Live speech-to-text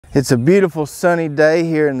It's a beautiful sunny day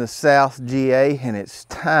here in the South GA, and it's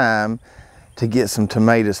time to get some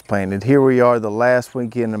tomatoes planted. Here we are the last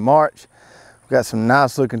weekend of March. We've got some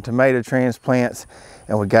nice looking tomato transplants,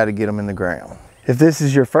 and we got to get them in the ground. If this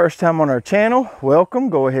is your first time on our channel, welcome.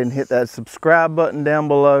 Go ahead and hit that subscribe button down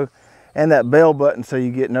below and that bell button so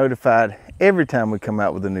you get notified every time we come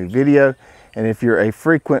out with a new video. And if you're a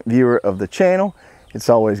frequent viewer of the channel, it's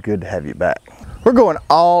always good to have you back. We're going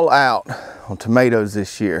all out on tomatoes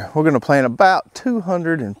this year. We're going to plant about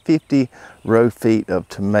 250 row feet of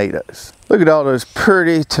tomatoes. Look at all those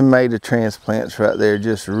pretty tomato transplants right there,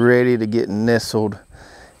 just ready to get nestled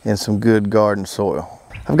in some good garden soil.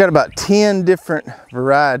 I've got about 10 different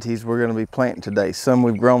varieties we're going to be planting today. Some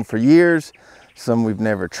we've grown for years, some we've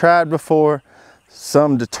never tried before,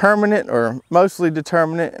 some determinate or mostly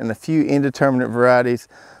determinate, and a few indeterminate varieties.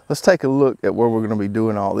 Let's take a look at where we're going to be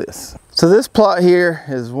doing all this. So this plot here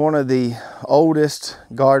is one of the oldest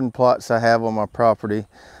garden plots I have on my property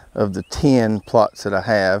of the 10 plots that I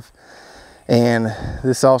have. And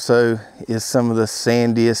this also is some of the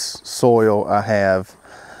sandiest soil I have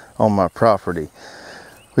on my property.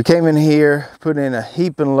 We came in here, put in a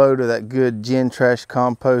heaping load of that good gin trash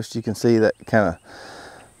compost. You can see that kind of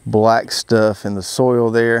black stuff in the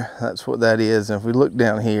soil there. That's what that is. And if we look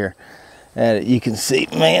down here at it, you can see,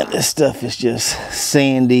 man, this stuff is just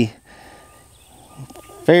sandy,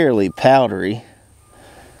 fairly powdery,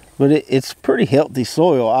 but it's pretty healthy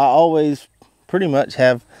soil. I always pretty much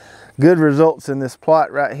have good results in this plot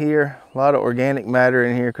right here. A lot of organic matter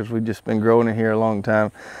in here because we've just been growing in here a long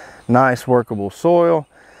time. Nice workable soil,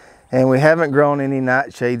 and we haven't grown any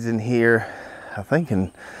nightshades in here, I think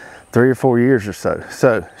in 3 or 4 years or so.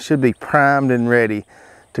 So should be primed and ready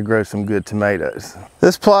to grow some good tomatoes.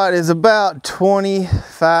 This plot is about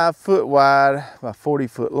 25 foot wide by 40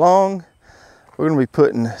 foot long. We're going to be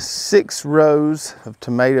putting 6 rows of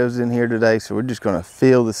tomatoes in here today, so we're just going to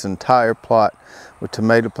fill this entire plot with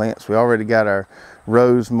tomato plants. We already got our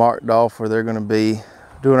rows marked off where they're going to be.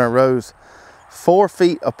 Doing our rows 4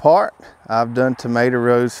 feet apart. I've done tomato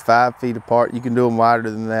rows 5 feet apart. You can do them wider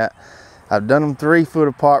than that. I've done them 3 foot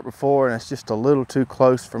apart before, and it's just a little too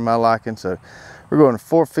close for my liking, so we're going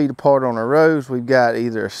 4 feet apart on our rows. We've got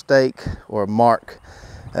either a stake or a mark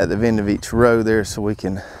at the end of each row there so we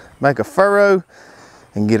can make a furrow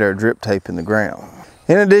and get our drip tape in the ground.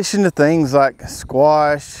 In addition to things like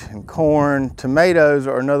squash and corn, tomatoes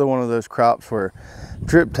are another one of those crops where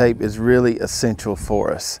drip tape is really essential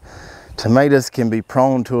for us. Tomatoes can be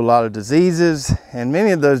prone to a lot of diseases, and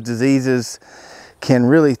many of those diseases can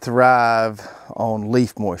really thrive on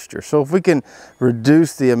leaf moisture. So if we can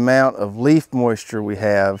reduce the amount of leaf moisture we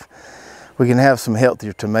can have some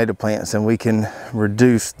healthier tomato plants, and we can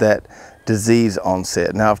reduce that disease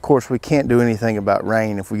onset. Now, of course, we can't do anything about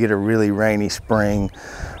rain. If we get a really rainy spring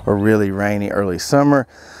or really rainy early summer,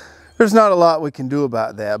 there's not a lot we can do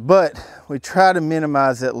about that, but we try to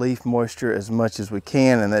minimize that leaf moisture as much as we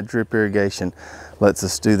can, and that drip irrigation lets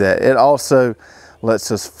us do that. It also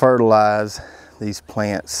lets us fertilize these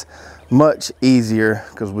plants much easier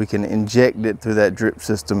because we can inject it through that drip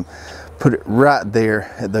system, put it right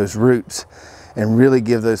there at those roots, and really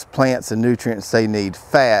give those plants the nutrients they need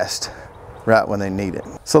fast, right when they need it.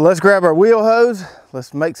 So let's grab our wheel hose,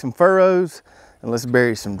 let's make some furrows, and let's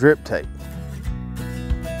bury some drip tape.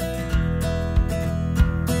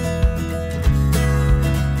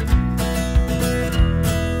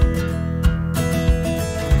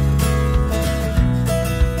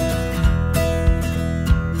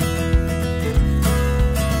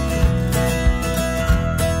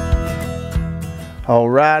 All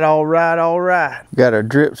right. Got our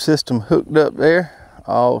drip system hooked up there,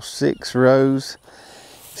 all 6 rows.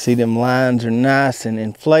 See them lines are nice and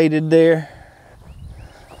inflated there.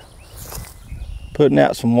 Putting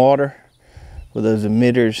out some water with those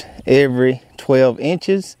emitters every 12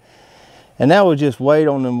 inches. And now we'll just wait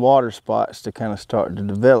on them water spots to kind of start to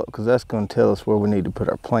develop, because that's going to tell us where we need to put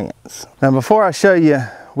our plants. Now, before I show you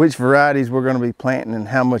which varieties we're going to be planting and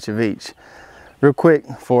how much of each, real quick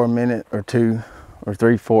for a minute or two or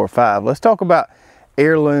 3, 4, or 5. Let's talk about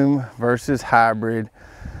heirloom versus hybrid,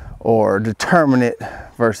 or determinate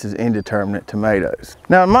versus indeterminate tomatoes.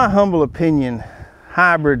 Now, in my humble opinion,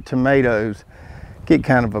 hybrid tomatoes get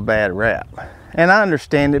kind of a bad rap. And I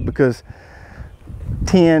understand it because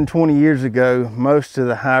 10, 20 years ago, most of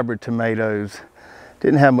the hybrid tomatoes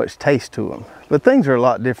didn't have much taste to them. But things are a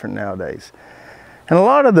lot different nowadays. And a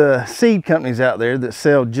lot of the seed companies out there that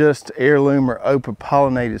sell just heirloom or open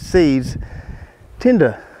pollinated seeds tend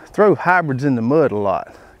to throw hybrids in the mud a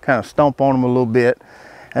lot, kind of stomp on them a little bit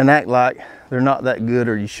and act like they're not that good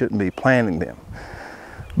or you shouldn't be planting them.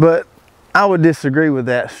 But I would disagree with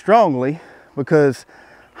that strongly, because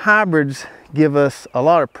hybrids give us a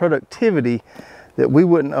lot of productivity that we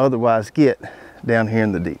wouldn't otherwise get down here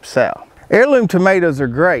in the deep south. Heirloom tomatoes are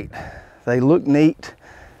great. They look neat.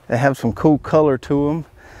 They have some cool color to them.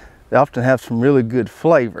 They often have some really good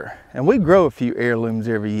flavor. And we grow a few heirlooms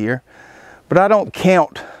every year, but I don't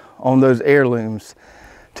count on those heirlooms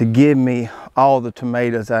to give me all the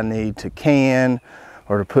tomatoes I need to can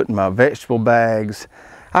or to put in my vegetable bags.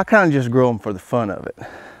 I kind of just grow them for the fun of it.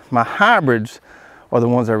 My hybrids are the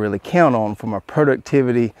ones I really count on for my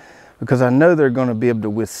productivity, because I know they're going to be able to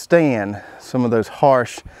withstand some of those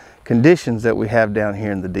harsh conditions that we have down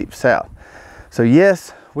here in the deep south. So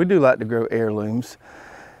yes, we do like to grow heirlooms.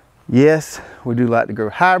 Yes, we do like to grow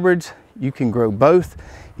hybrids. You can grow both.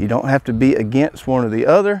 You don't have to be against one or the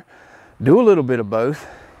other. Do a little bit of both.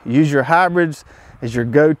 Use your hybrids as your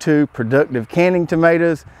go-to productive canning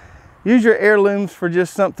tomatoes. Use your heirlooms for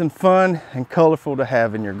just something fun and colorful to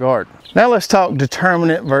have in your garden. Now let's talk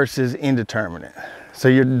determinate versus indeterminate. So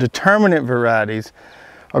your determinate varieties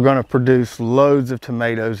are going to produce loads of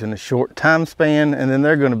tomatoes in a short time span, and then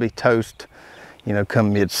they're going to be toast, you know,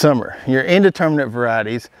 come midsummer. Your indeterminate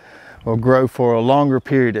varieties will grow for a longer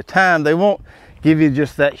period of time. They won't give you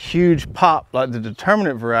just that huge pop like the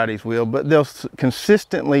determinate varieties will, but they'll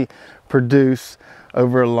consistently produce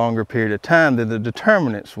over a longer period of time than the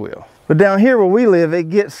determinates will. But down here where we live, it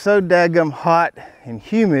gets so daggum hot and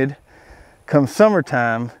humid come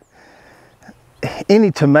summertime, any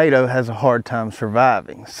tomato has a hard time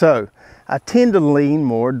surviving. So I tend to lean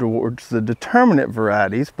more towards the determinate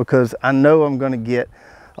varieties, because I know I'm going to get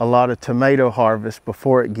a lot of tomato harvest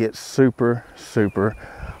before it gets super, super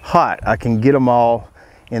hot. I can get them all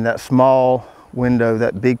in that small window,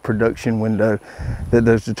 that big production window that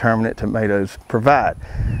those determinate tomatoes provide.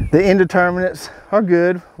 The indeterminates are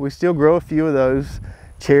good. We still grow a few of those,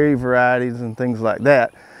 cherry varieties and things like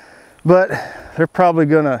that, but they're probably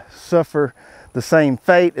going to suffer the same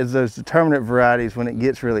fate as those determinate varieties when it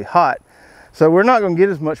gets really hot. So we're not going to get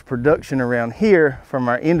as much production around here from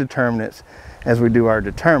our indeterminates as we do our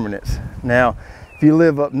determinates. Now, if you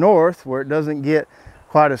live up north where it doesn't get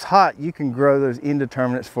quite as hot, you can grow those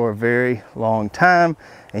indeterminates for a very long time,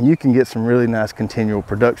 and you can get some really nice continual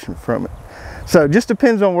production from it. So it just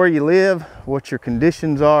depends on where you live, what your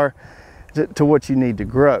conditions are, to what you need to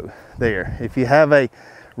grow there. If you have a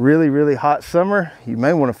really, really hot summer, you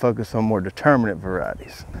may want to focus on more determinate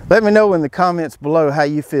varieties. Let me know in the comments below how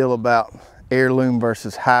you feel about heirloom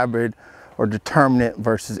versus hybrid, or determinate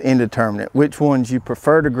versus indeterminate, which ones you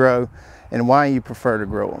prefer to grow and why you prefer to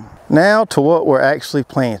grow them. Now to what we're actually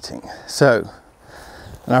planting. So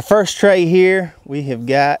in our first tray here, we have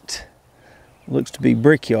got, looks to be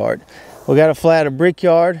brickyard. We got a flat of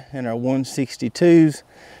brickyard and our 162s.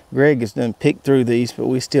 Greg has done picked through these, but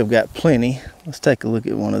we still got plenty. Let's take a look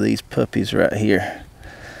at one of these puppies right here.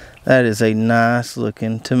 That is a nice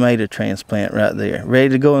looking tomato transplant right there, ready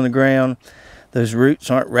to go in the ground. Those roots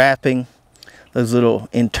aren't wrapping. Those little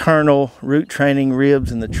internal root training ribs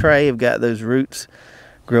in the tray have got those roots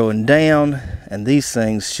growing down, and these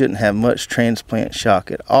things shouldn't have much transplant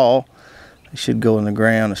shock at all. They should go in the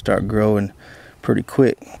ground and start growing pretty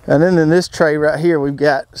quick. And then in this tray right here, we've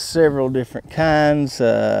got several different kinds.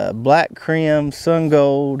 Black Creme, Sun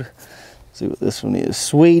Gold. Let's see what this one is.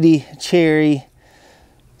 Sweetie, Cherry,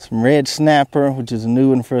 some Red Snapper, which is a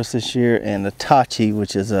new one for us this year, and a Tachi,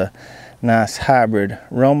 which is a nice hybrid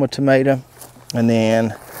Roma tomato. And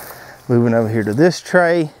then moving over here to this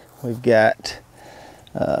tray, we've got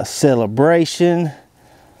Celebration,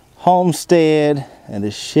 Homestead, and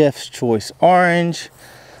the Chef's Choice Orange.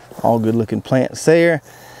 All good looking plants there.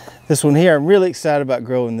 This one here, I'm really excited about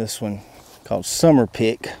growing this one, called Summer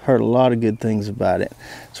Pick. Heard a lot of good things about it.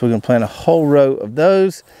 So we're gonna plant a whole row of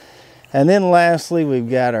those. And then lastly, we've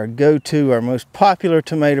got our go-to, our most popular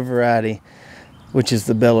tomato variety, which is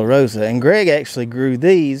the Bella Rosa. And Greg actually grew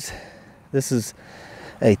these. This is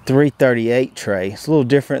a 338 tray. It's a little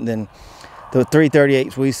different than the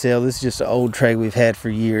 338s we sell. This is just an old tray we've had for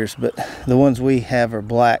years, but the ones we have are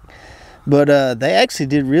black. But they actually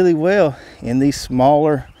did really well in these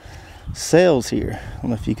smaller cells here. I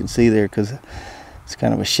don't know if you can see there because it's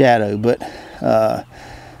kind of a shadow, but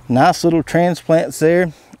nice little transplants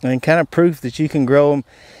there, and kind of proof that you can grow them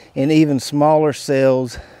in even smaller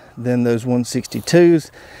cells than those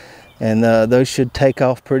 162s. And those should take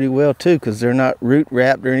off pretty well too, because they're not root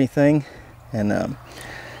wrapped or anything, and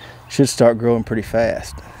should start growing pretty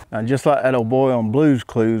fast. Now, just like that old boy on Blue's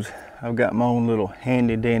Clues, I've got my own little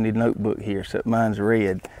handy dandy notebook here, except mine's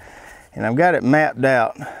red. And I've got it mapped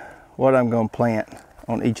out what I'm going to plant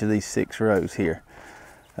on each of these 6 rows here.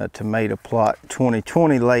 A tomato plot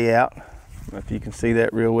 2020 layout don't know if you can see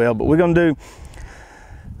that real well, but we're gonna do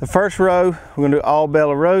the first row, we're gonna do all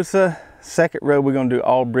Bella Rosa. Second row, we're gonna do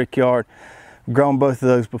all Brickyard. We've grown both of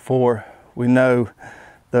those before. We know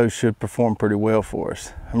those should perform pretty well for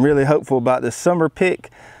us. I'm really hopeful about this summer pick,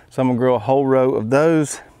 so I'm gonna grow a whole row of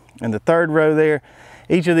those. And the third row there,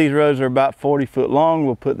 each of these rows are about 40 foot long.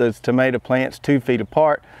 We'll put those tomato plants 2 feet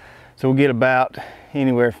apart. So we'll get about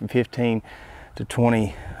anywhere from 15 to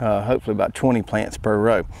 20, hopefully about 20 plants per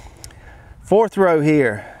row. Fourth row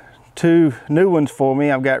here, 2 new ones for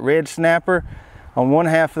me. I've got Red Snapper on one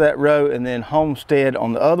half of that row and then Homestead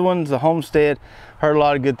on the other ones. The Homestead, heard a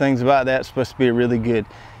lot of good things about that. It's supposed to be a really good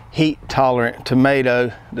heat tolerant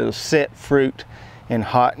tomato that'll set fruit in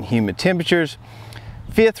hot and humid temperatures.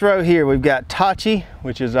 Fifth row here, we've got Tachi,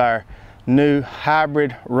 which is our new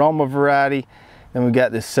hybrid Roma variety. Then we've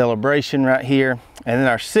got this Celebration right here. And then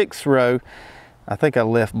our sixth row, I think I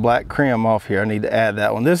left Black Creme off here. I need to add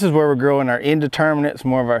that one. This is where we're growing our indeterminates,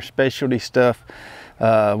 more of our specialty stuff.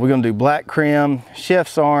 We're gonna do Black Creme,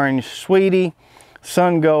 Chef's Orange, Sweetie,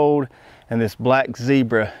 Sun Gold, and this Black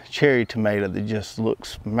Zebra cherry tomato that just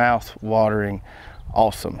looks mouth-watering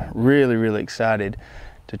awesome. Really, really excited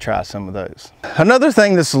to try some of those. Another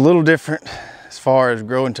thing that's a little different as far as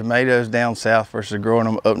growing tomatoes down south versus growing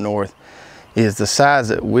them up north is the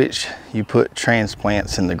size at which you put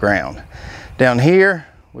transplants in the ground. Down here,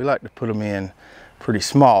 we like to put them in pretty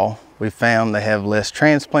small. We found they have less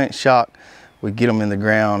transplant shock. We get them in the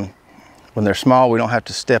ground when they're small. We don't have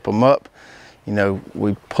to step them up. You know,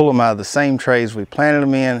 we pull them out of the same trays we planted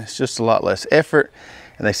them in. It's just a lot less effort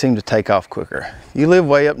and they seem to take off quicker. You live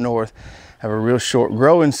way up north, have a real short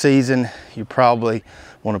growing season, you probably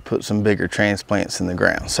want to put some bigger transplants in the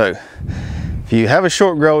ground. So if you have a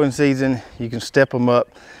short growing season, you can step them up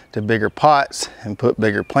to bigger pots and put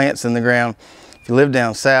bigger plants in the ground. If you live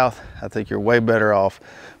down south, I think you're way better off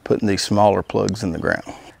putting these smaller plugs in the ground.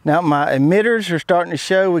 Now my emitters are starting to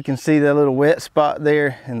show. We can see that little wet spot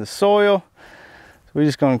there in the soil. So we're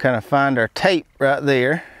just going to kind of find our tape right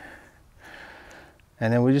there.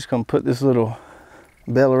 And then we're just going to put this little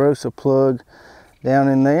Bella Rosa plug down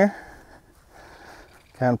in there.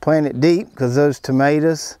 Kind of plant it deep because those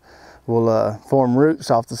tomatoes will form roots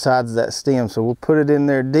off the sides of that stem. So we'll put it in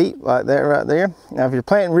there deep like that right there. Now if you're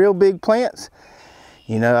planting real big plants,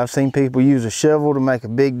 you know, I've seen people use a shovel to make a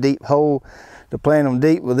big deep hole to plant them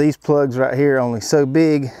deep. With these plugs right here only so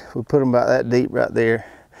big, we put them about that deep right there.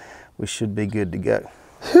 We should be good to go.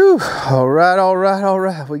 Whew, all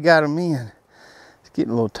right, we got them in. It's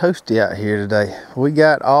getting a little toasty out here today. We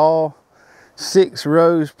got all 6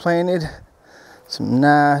 rows planted. Some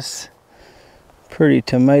nice, pretty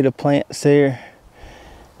tomato plants there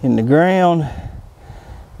in the ground.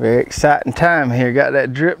 Very exciting time here. Got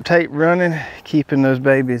that drip tape running, keeping those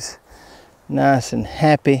babies nice and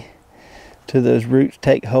happy till those roots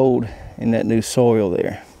take hold in that new soil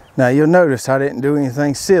there. Now you'll notice I didn't do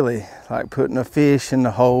anything silly, like putting a fish in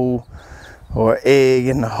the hole or an egg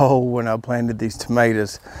in the hole when I planted these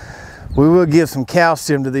tomatoes. We will give some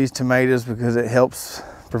calcium to these tomatoes because it helps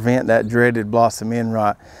prevent that dreaded blossom end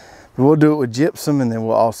rot. But we'll do it with gypsum, and then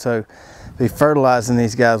we'll also be fertilizing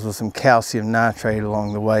these guys with some calcium nitrate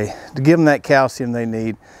along the way to give them that calcium they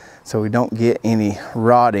need so we don't get any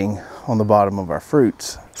rotting on the bottom of our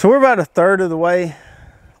fruits. So we're about 1/3 of the way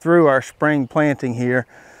through our spring planting here.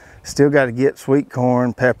 Still got to get sweet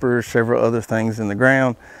corn, peppers, several other things in the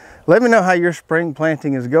ground. Let me know how your spring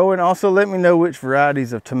planting is going. Also, let me know which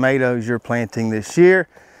varieties of tomatoes you're planting this year,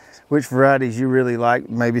 which varieties you really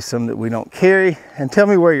like, maybe some that we don't carry, and tell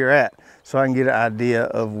me where you're at so I can get an idea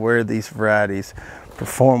of where these varieties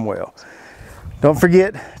perform well. Don't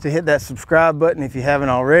forget to hit that subscribe button if you haven't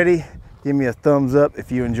already. Give me a thumbs up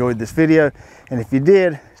if you enjoyed this video. And if you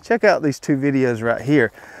did, check out these 2 videos right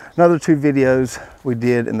here. Another 2 videos we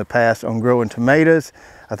did in the past on growing tomatoes.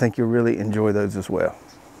 I think you'll really enjoy those as well.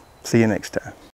 See you next time.